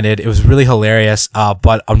super candid. It was really hilarious.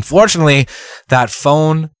 But unfortunately, that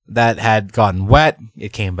phone that had gotten wet,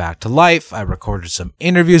 it came back to life. I recorded some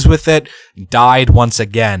interviews with it, died once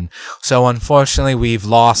again. So unfortunately, we've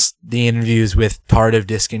lost the interviews with Tardive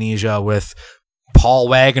Dyskinesia, with Paul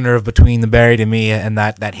Wagner of Between the Buried and Me, and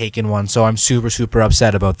that Haken one. So I'm super, super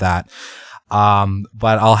upset about that.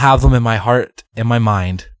 But I'll have them in my heart and my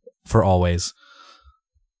mind for always.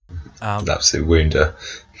 Absolute wounder.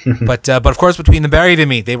 But of course, Between the Buried and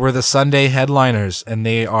Me, they were the Sunday headliners, and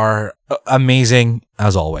they are amazing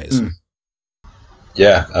as always.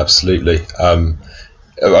 Yeah, absolutely. I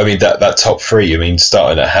mean that top three. I mean,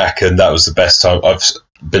 starting at Hacken, that was the best time. I've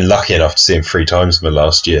been lucky enough to see them 3 times in the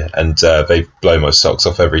last year, and they've blown my socks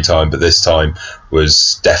off every time. But this time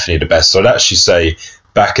was definitely the best. So I'd actually say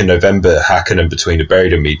back in November, Hacken and Between the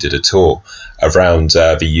Buried and Me did a tour around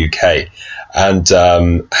the UK. And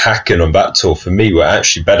Hacken on that tour for me were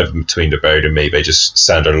actually better than Between the Buried and Me. They just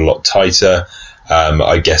sounded a lot tighter.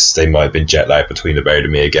 I guess they might have been jet lagged Between the Buried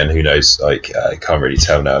and Me again. Who knows? Like I can't really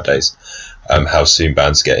tell nowadays how soon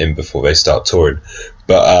bands get in before they start touring.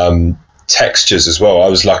 But Textures as well. I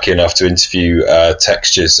was lucky enough to interview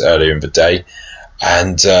Textures earlier in the day.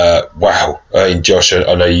 And wow, I mean, Josh,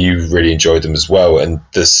 I know you really enjoyed them as well. And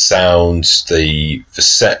the sound, the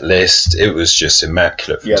set list, it was just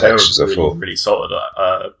immaculate. Yeah, they were really solid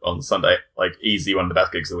on Sunday. Like, easy one of the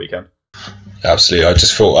best gigs of the weekend. Absolutely. I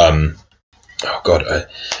just thought, oh God,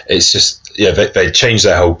 it's just, yeah, they changed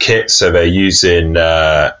their whole kit. So they're using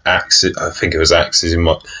Axis, I think it was Axis,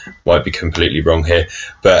 might be completely wrong here,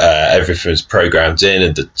 but everything was programmed in,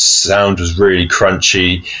 and the sound was really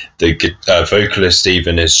crunchy. The vocalist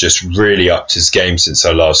even has just really upped his game since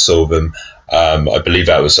I last saw them. I believe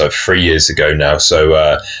that was like 3 years ago now.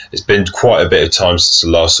 So it's been quite a bit of time since I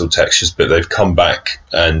last saw Textures, but they've come back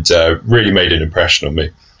and really made an impression on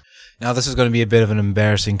me. Now, this is going to be a bit of an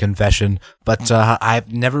embarrassing confession, but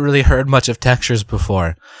I've never really heard much of Textures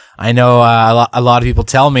before. I know a lot of people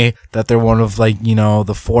tell me that they're one of, like,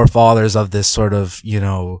 the forefathers of this sort of,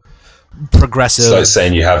 progressive... It's like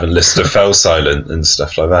saying you haven't listened to Fell Silent and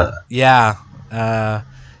stuff like that. Yeah.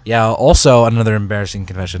 Yeah, also another embarrassing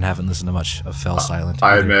confession, haven't listened to much of Fell Silent.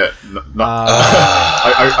 I admit,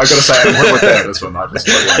 I got to say, we're there this one. I just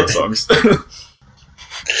like one of the songs.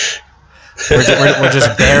 We're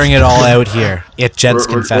just bearing it all out here. It Djents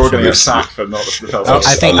confession. We're going to get sacked for not listening to Fell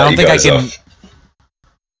Silent. I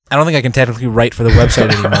don't think I can technically write for the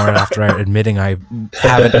website anymore after admitting I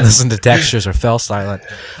haven't listened to Textures or Fell Silent.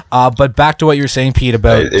 But back to what you were saying, Pete,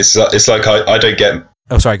 about it's like I don't get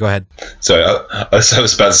Oh, sorry. Go ahead. So I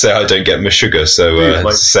was about to say I don't get my sugar, so Dude, it's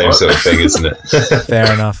the same sort of thing, isn't it?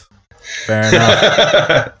 Fair enough.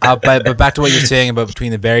 But back to what you're saying about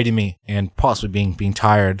Between the Buried and Me and possibly being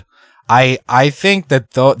tired. I think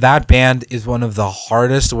that that band is one of the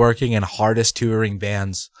hardest working and hardest touring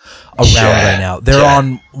bands around right now. They're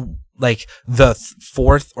on like the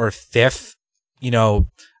fourth or fifth,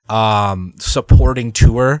 supporting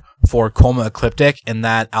tour for Coma Ecliptic, and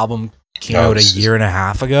that album came out a year and a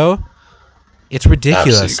half ago. It's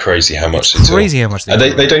ridiculous. Absolutely crazy how much they and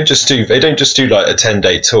they don't just do like a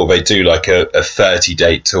 10-day tour. They do like a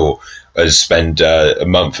 30-day tour. Spend a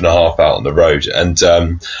month and a half out on the road. And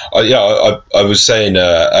I was saying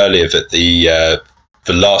earlier that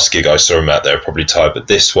the last gig I saw him at, they were probably tired, but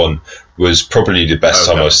this one was probably the best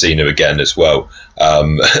time I've seen him again as well.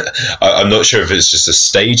 I'm not sure if it's just a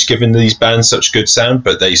stage giving these bands such good sound,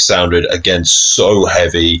 but they sounded again so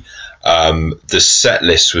heavy. The set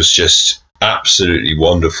list was just absolutely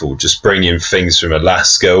wonderful, just bringing things from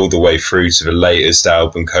Alaska all the way through to the latest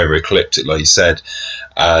album, Coma Ecliptic, like you said.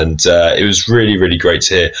 And it was really, really great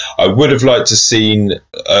to hear. I would have liked to see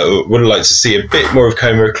a bit more of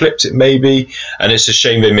Coma Ecliptic, maybe. And it's a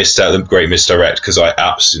shame they missed out the Great Misdirect, because I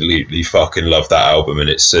absolutely fucking love that album, and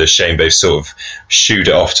it's a shame they've sort of shooed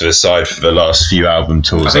it off to the side for the last few album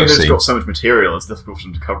tours. I think they've got so much material; it's difficult for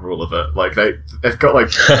them to cover all of it. Like they've got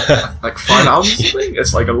like 5 albums or something.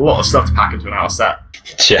 It's like a lot of stuff to pack into an hour set.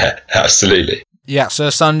 Yeah, absolutely. Yeah. So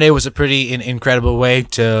Sunday was a pretty incredible way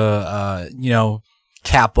to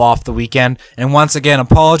cap off the weekend. And once again,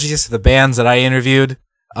 apologies to the bands that I interviewed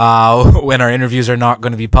when our interviews are not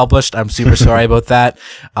going to be published. I'm super sorry about that.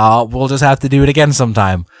 We'll just have to do it again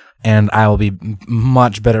sometime, and I will be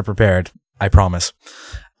much better prepared, I promise.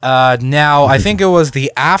 Now, I think it was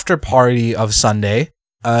the after party of Sunday.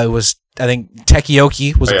 I think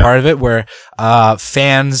Tekioki was a part of it, where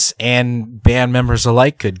fans and band members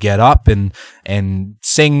alike could get up and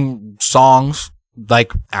sing songs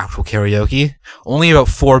like actual karaoke. Only about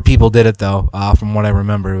 4 people did it, though. From what I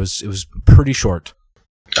remember, it was pretty short.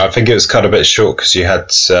 I think it was cut a bit short because you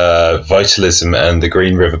had Vitalism and the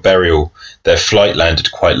Green River Burial. Their flight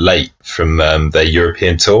landed quite late from their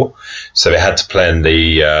European tour, so they had to play in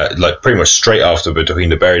the pretty much straight after Between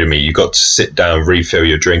the Buried and Me. You got to sit down, refill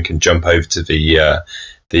your drink, and jump over to the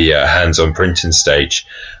hands-on printing stage.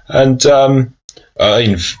 And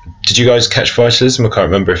did you guys catch Vitalism? I can't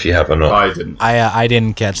remember if you have or not. I didn't. I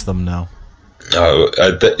didn't catch them. No.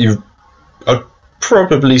 I'd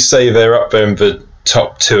probably say they're up there in the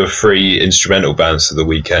top 2 or 3 instrumental bands of the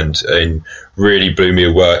weekend, and really blew me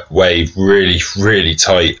away. Really, really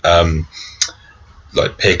tight,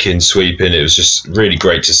 like picking, sweeping. It was just really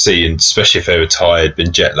great to see, and especially if they were tired,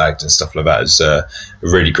 been jet lagged and stuff like that. It was a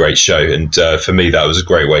really great show, and for me, that was a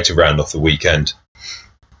great way to round off the weekend.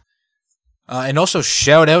 And also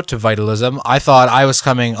shout out to Vitalism. I thought I was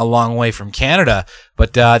coming a long way from Canada,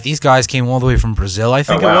 but these guys came all the way from Brazil, I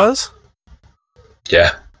think it was.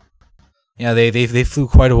 Yeah. Yeah, they flew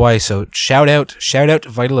quite a way, so shout out to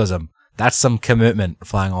Vitalism. That's some commitment,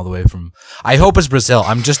 flying all the way from. I hope it's Brazil.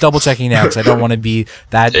 I'm just double checking now because I don't want to be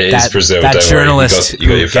that Brazil, that journalist you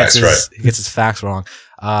got your facts who gets his facts wrong.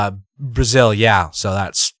 Brazil, yeah. So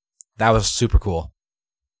that was super cool.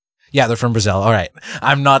 Yeah, they're from Brazil. All right,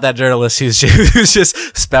 I'm not that journalist who's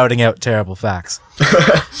just spouting out terrible facts.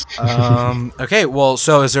 Okay, well,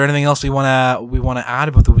 so is there anything else we want to add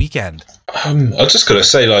about the weekend? I just gotta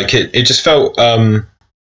say, like it just felt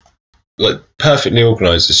like perfectly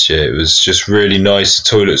organised this year. It was just really nice. The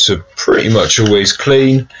toilets are pretty much always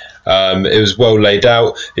clean. It was well laid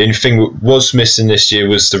out. The only thing that was missing this year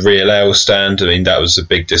was the real ale stand. I mean, that was a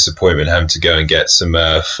big disappointment, having to go and get some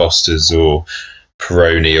Foster's or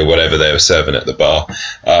Peroni or whatever they were serving at the bar.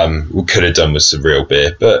 We could have done with some real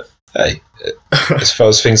beer, but hey, as far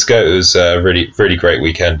as things go, it was a really, really great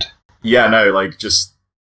weekend. Yeah, no, like just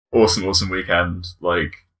awesome weekend.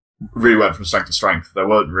 Like really went from strength to strength. There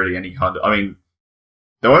weren't really any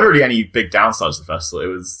there weren't really any big downsides to the festival.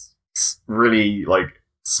 It was really like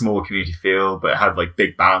small community feel, but it had like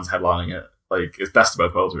big bands headlining it. Like it's best of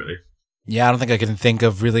both worlds, really. Yeah, I don't think I can think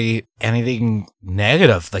of really anything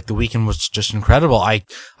negative. Like the weekend was just incredible. I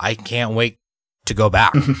can't wait to go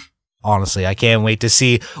back. Honestly, I can't wait to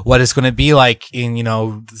see what it's going to be like in the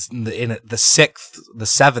 6th, the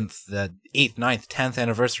 7th, the 8th, 9th, 10th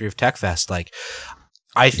anniversary of TechFest. Like,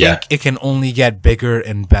 I think it can only get bigger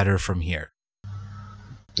and better from here.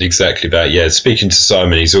 Exactly that. Yeah, speaking to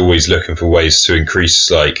Simon, he's always looking for ways to increase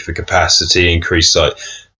like the capacity, increase like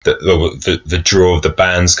the draw of the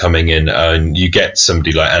bands coming in, and you get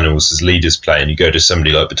somebody like Animals as leaders playing. You go to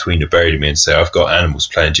somebody like Between the Buried and Me and say, "I've got Animals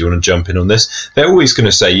playing. Do you want to jump in on this?" They're always going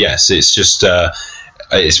to say yes. It's just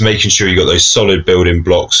it's making sure you got those solid building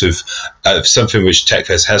blocks of something which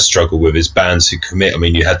Techfest has struggled with is bands who commit. I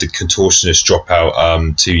mean, you had the Contortionist drop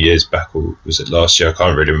out 2 years back, or was it last year? I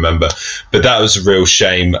can't really remember, but that was a real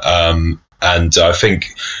shame. And I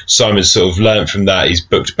think Simon sort of learned from that. He's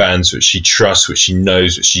booked bands which he trusts, which he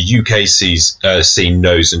knows, which the UK scene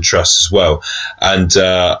knows and trusts as well. And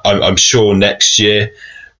I'm sure next year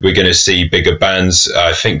we're going to see bigger bands.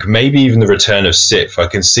 I think maybe even the return of Sith. I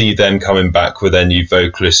can see them coming back with their new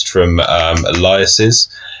vocalist from Elias's.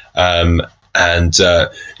 And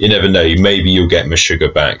you never know, maybe you'll get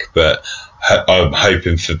Meshuggah back. But I'm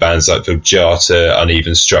hoping for bands like Vildhjata,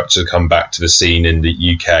 Uneven Structure to come back to the scene in the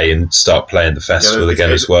UK and start playing the festival again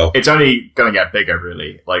as well. It's only going to get bigger,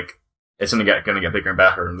 really. Like, it's only going to get bigger and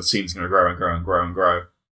better, and the scene's going to grow and grow and grow and grow.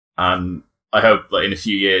 And I hope that in a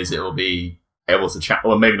few years it will be able to,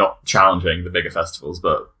 well, maybe not challenging the bigger festivals,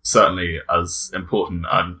 but certainly as important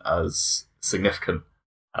and as significant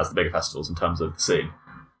as the bigger festivals in terms of the scene.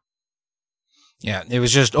 Yeah, it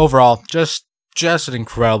was just overall just an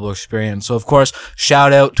incredible experience. So, of course,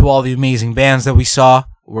 shout out to all the amazing bands that we saw.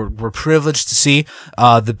 We're privileged to see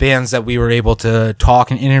the bands that we were able to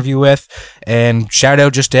talk and interview with. And shout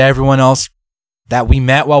out just to everyone else that we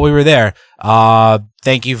met while we were there.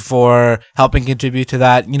 Thank you for helping contribute to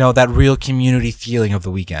that, that real community feeling of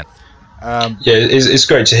the weekend. It's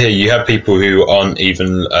great to hear. You have people who aren't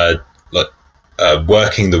even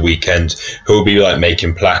working the weekend who will be like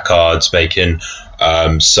making placards, making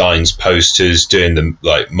signs, posters, doing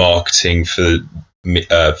the marketing for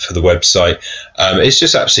the website. It's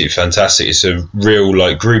just absolutely fantastic. It's a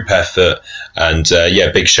real group effort, and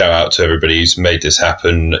big shout out to everybody who's made this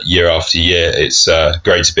happen year after year. It's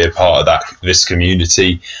great to be a part of this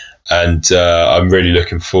community, and I'm really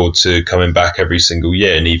looking forward to coming back every single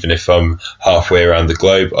year. And even if I'm halfway around the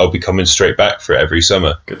globe, I'll be coming straight back for it every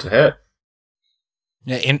summer. Good to hear.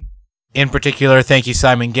 Yeah, in particular, thank you,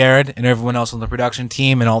 Simon Garrett, and everyone else on the production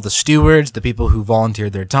team, and all the stewards, the people who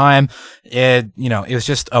volunteered their time. It was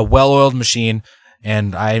just a well-oiled machine,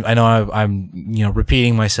 and I know I'm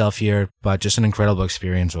repeating myself here, but just an incredible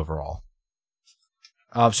experience overall.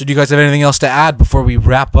 So, do you guys have anything else to add before we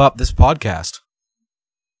wrap up this podcast?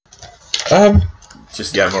 More of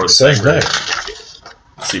the same. Really.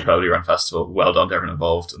 Superbly run festival. Well done to everyone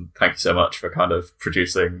involved, and thank you so much for kind of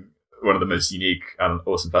producing one of the most unique and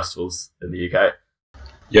awesome festivals in the UK.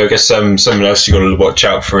 Yeah, I guess something else you got to watch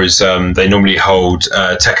out for is they normally hold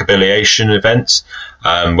tech-affiliation events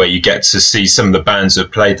where you get to see some of the bands that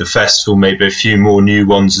have played the festival, maybe a few more new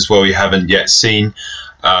ones as well you haven't yet seen.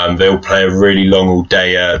 They'll play a really long all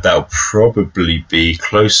day. That'll probably be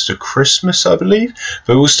close to Christmas, I believe.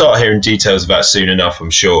 But we'll start hearing details of that soon enough, I'm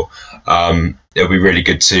sure. It'll be really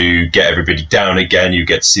good to get everybody down again. You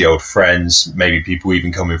get to see old friends, maybe people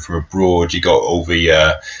even coming from abroad. You got all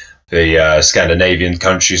the Scandinavian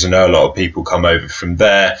countries. I know a lot of people come over from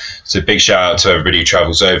there. So big shout out to everybody who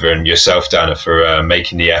travels over, and yourself, Dana, for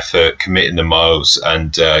making the effort, committing the miles,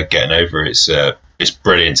 and getting over. It's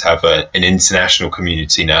brilliant to have an international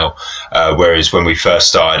community now, whereas when we first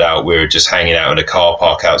started out, we were just hanging out in a car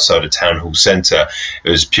park outside a town hall centre.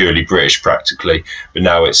 It was purely British practically, but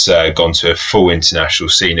now it's gone to a full international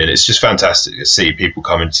scene, and it's just fantastic to see people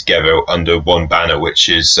coming together under one banner, which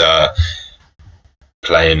is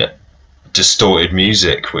playing distorted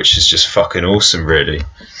music, which is just fucking awesome, really.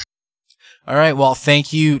 All right. Well,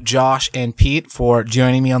 thank you, Josh and Pete, for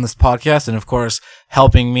joining me on this podcast, and of course,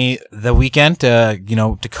 helping me the weekend to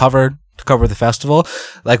cover the festival.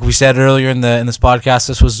 Like we said earlier in this podcast,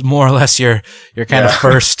 this was more or less your kind of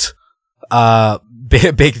first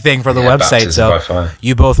big thing for the website. So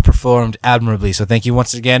you both performed admirably. So thank you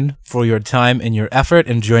once again for your time and your effort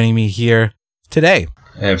and joining me here today.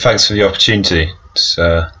 And thanks for the opportunity. It's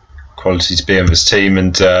quality to be on this team,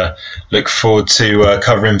 and look forward to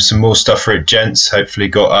covering some more stuff for It Djents.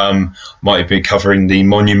 Hopefully might be covering the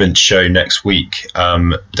Monument show next week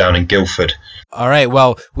down in Guildford. All right,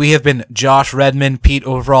 well, we have been Josh Redmond, Pete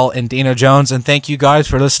Overell, and Dana Jones, and thank you guys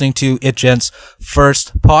for listening to It Djents'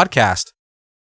 first podcast.